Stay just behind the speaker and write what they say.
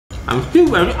I'm still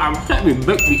very upset with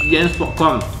Baked with Yen's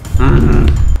popcorn.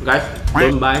 Guys,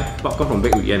 don't buy popcorn from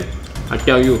Baked with Yen. I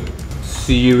tell you,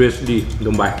 seriously,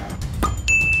 don't buy.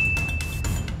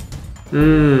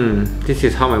 This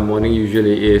is how my morning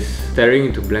usually is. Staring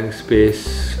into blank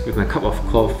space with my cup of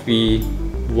coffee,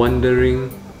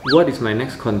 wondering what is my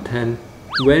next content?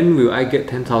 When will I get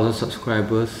 10,000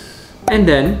 subscribers? And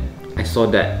then I saw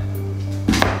that.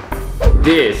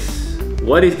 This.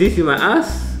 What is this, you might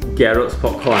ask? Garrett's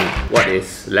popcorn. What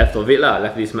is left of it lah?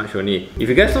 Left this much only. If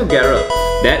you guys know Garrett,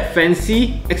 that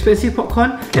fancy, expensive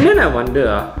popcorn, and then I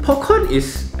wonder, popcorn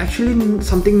is actually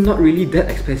something not really that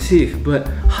expensive, but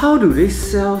how do they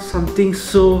sell something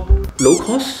so low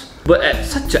cost, but at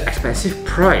such an expensive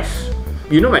price?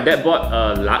 You know, my dad bought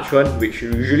a large one, which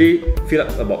usually fill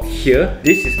up about here.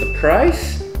 This is the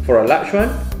price for a large one,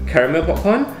 caramel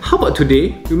popcorn. How about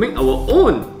today, we make our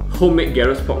own homemade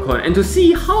Garrett's popcorn, and to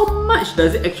see how much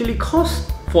does it actually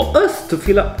cost for us to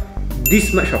fill up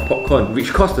this much of popcorn,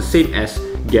 which costs the same as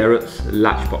Garrett's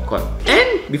large popcorn.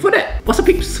 And before that, what's up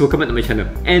peeps? Welcome back to my channel,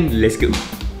 and let's go.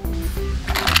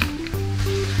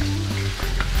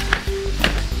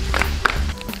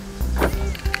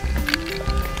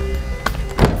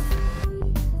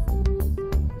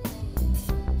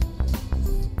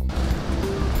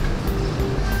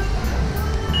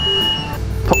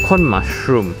 Popcorn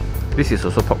mushroom. This is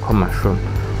also popcorn mushroom.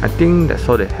 I think that's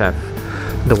all they have.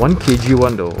 The 1 kg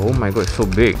one though, oh my god, it's so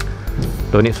big.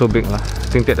 Don't need so big lah. I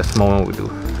think that the small one would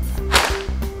do.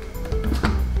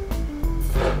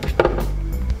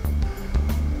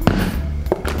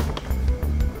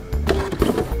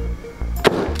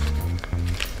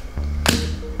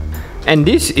 And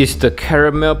this is the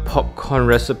caramel popcorn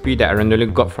recipe that I randomly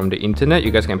got from the internet.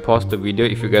 You guys can pause the video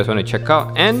if you guys want to check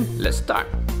out, and let's start.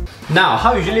 Now,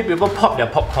 how usually people cook their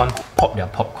popcorn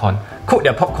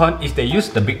is they use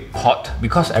the big pot,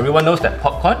 because everyone knows that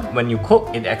popcorn, when you cook,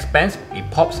 it expands, it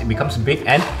pops, it becomes big,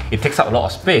 and it takes up a lot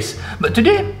of space. But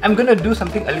today, I'm gonna do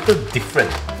something a little different.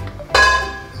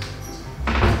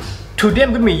 Today,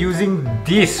 I'm gonna be using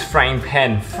this frying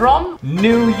pan from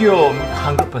Nuyeo,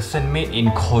 100% made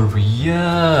in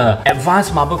Korea.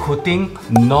 Advanced marble coating,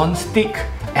 non-stick,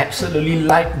 absolutely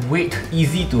lightweight,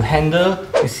 easy to handle.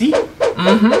 You see?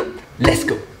 Let's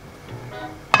go.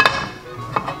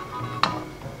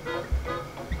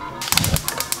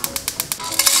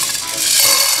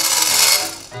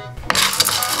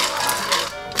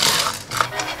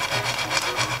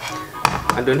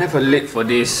 I don't have a lid for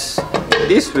this.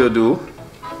 This will do.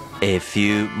 A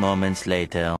few moments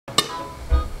later.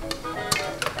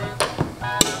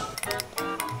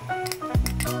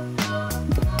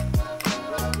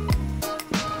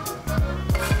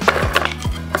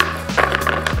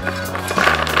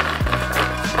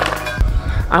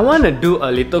 I want to do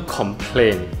a little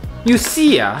complaint. You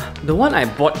see, the one I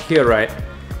bought here, right?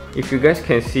 If you guys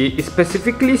can see, it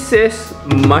specifically says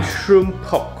mushroom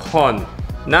popcorn.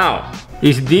 Now,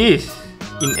 is this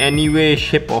in any way,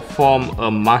 shape or form a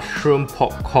mushroom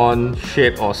popcorn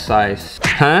shape or size?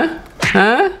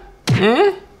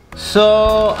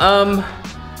 So,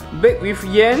 Baked with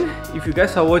Yen, if you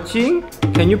guys are watching,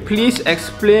 can you please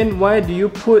explain why do you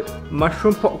put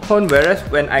mushroom popcorn, whereas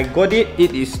when I got it,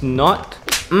 it is not?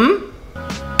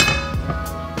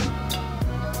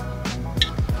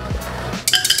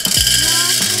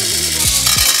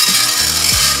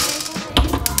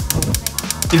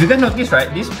 If you guys notice,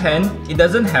 right, this pan, it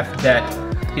doesn't have that.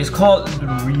 It's called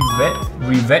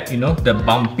rivet, you know, the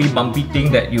bumpy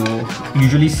thing that you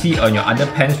usually see on your other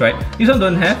pans, right? This one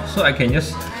don't have, so I can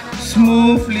just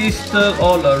smoothly stir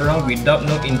all around without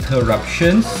no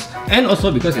interruptions. And also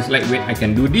because it's lightweight, I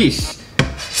can do this.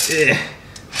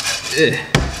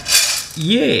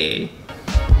 Yay!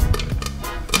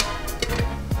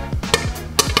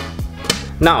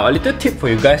 Now, a little tip for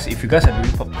you guys, if you guys are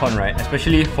doing popcorn, right,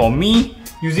 especially for me,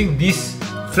 using this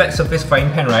flat surface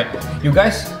frying pan, right, you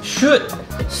guys should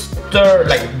stir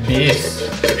like this.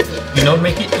 You know,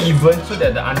 make it even so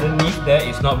that the underneath there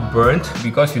is not burnt,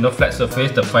 because you know, flat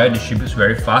surface, the fire distributes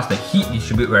very fast, the heat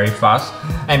distributes very fast.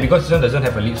 And because this one doesn't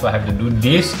have a lid, so I have to do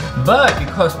this. But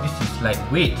because this is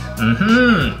lightweight,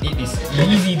 it is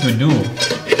easy to do.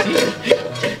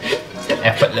 See?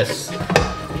 Effortless.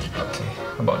 Okay,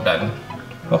 about done.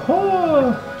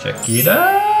 Oh, check it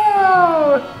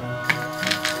out.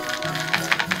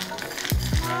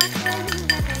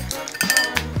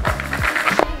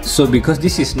 So because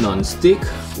this is non-stick,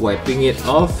 wiping it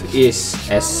off is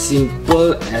as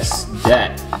simple as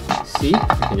that. See, you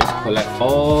can just collect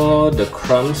all the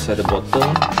crumbs at the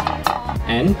bottom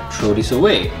and throw this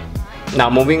away. Now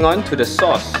moving on to the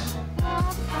sauce.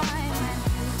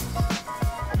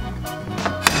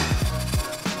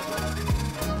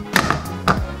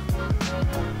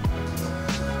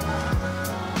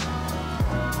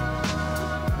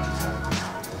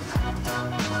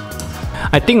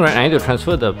 I think right, I need to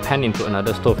transfer the pan into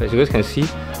another stove. As you guys can see,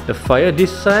 the fire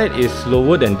this side is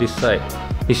lower than this side.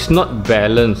 It's not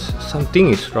balanced. Something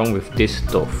is wrong with this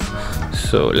stove.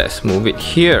 So let's move it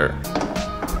here.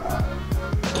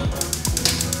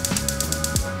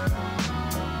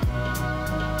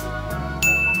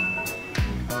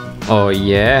 Oh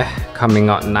yeah, coming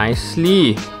out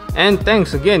nicely. And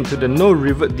thanks again to the no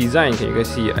rivet design. Can you guys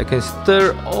see? I can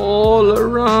stir all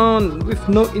around with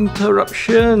no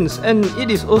interruptions. And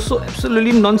it is also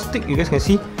absolutely non-stick. You guys can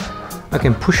see? I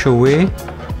can push away.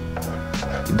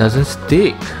 It doesn't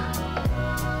stick.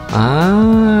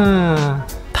 Ah,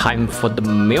 time for the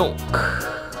milk.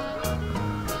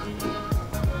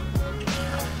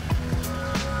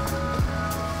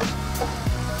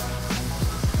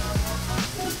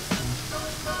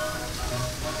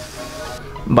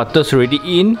 Butter's already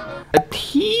in. A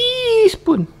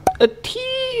teaspoon of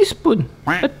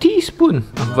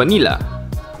vanilla.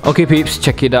 Okay peeps,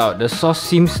 check it out. The sauce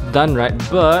seems done right,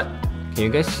 but can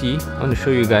you guys see? I want to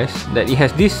show you guys that it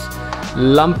has this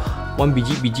lump, one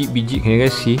biji. Can you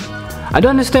guys see? I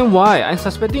don't understand why. I'm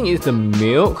suspecting it's the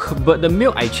milk, but the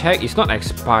milk I checked is not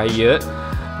expired.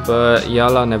 But yeah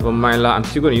lah, never mind lah. I'm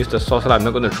still going to use the sauce lah. I'm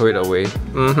not going to throw it away.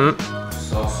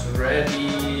 Sauce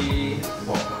ready.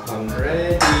 Popcorn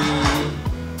ready.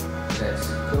 Let's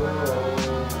go.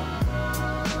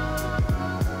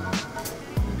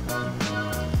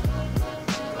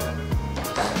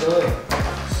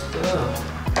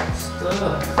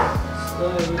 Stir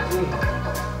everything.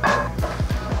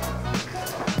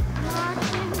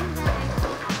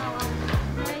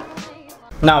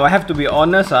 Now I have to be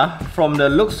honest, from the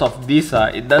looks of this,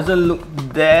 it doesn't look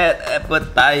that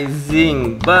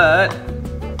appetizing, but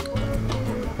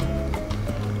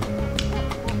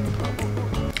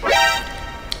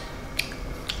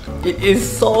it is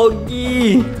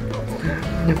soggy.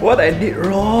 What I did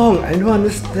wrong? I don't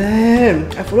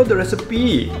understand. I followed the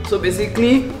recipe. So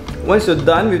basically, once you're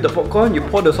done with the popcorn, you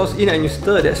pour the sauce in and you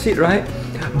stir. That's it, right?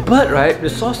 But right, the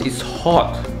sauce is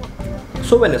hot.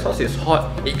 So when the sauce is hot,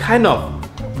 it kind of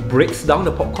breaks down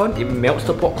the popcorn. It melts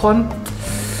the popcorn.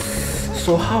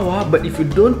 So how? But if you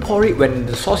don't pour it when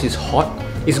the sauce is hot,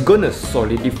 it's gonna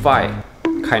solidify.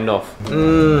 Kind of.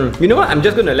 You know what? I'm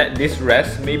just gonna let this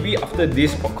rest. Maybe after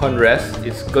this popcorn rest,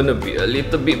 it's gonna be a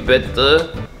little bit better.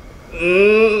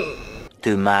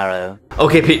 Tomorrow.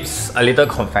 Okay peeps, a little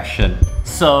confession.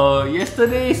 So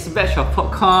yesterday's batch of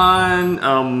popcorn,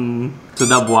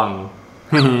 sudah buang.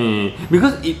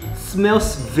 Because it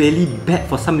smells very bad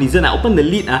for some reason. I opened the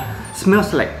lid,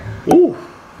 smells like, ooh,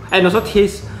 and also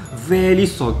tastes very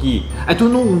soggy. I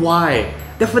don't know why.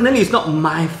 Definitely it's not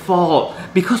my fault,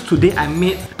 because today I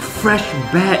made fresh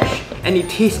batch and it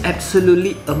tastes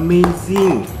absolutely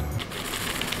amazing.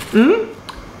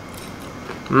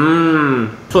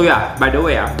 So yeah, by the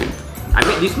way, I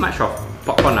made this much of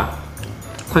popcorn.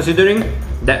 Considering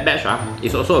that batch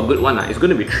is also a good one. It's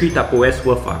going to be 3 Tupperwares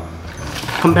worth.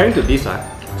 Comparing to this,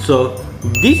 so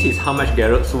this is how much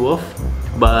Garrett's worth,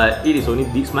 but it is only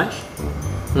this much.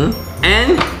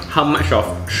 And how much of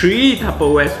 3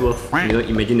 Tupperwares worth? You know,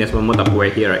 imagine there's one more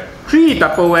Tupperware here, right? 3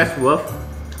 Tupperwares worth.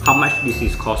 How much this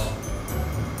is cost?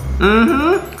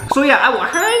 So yeah, I would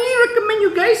highly recommend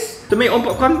you guys to make your own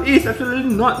popcorn. It is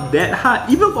absolutely not that hard,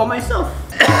 even for myself.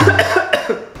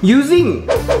 Using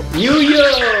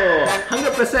Nuyeo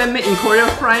 100% made in Korea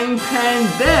frying pan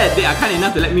that they are kind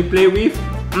enough to let me play with.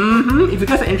 If you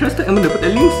guys are interested, I'm going to put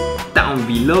the links down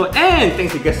below. And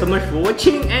thanks you guys so much for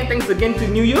watching, and thanks again to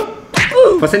Nuyeo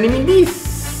for sending me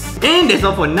this. And that's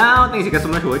all for now. Thanks you guys so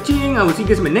much for watching. I will see you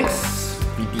guys in my next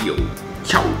video.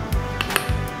 Ciao.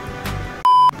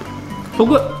 So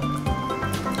good.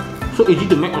 So easy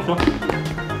to make also.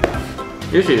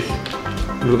 This is,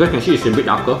 you guys can see it's a bit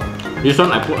darker. This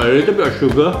one I put a little bit of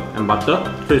sugar and butter,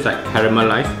 so it's like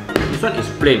caramelized. This one is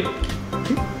plain.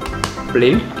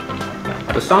 Plain.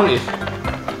 The sound is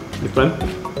different.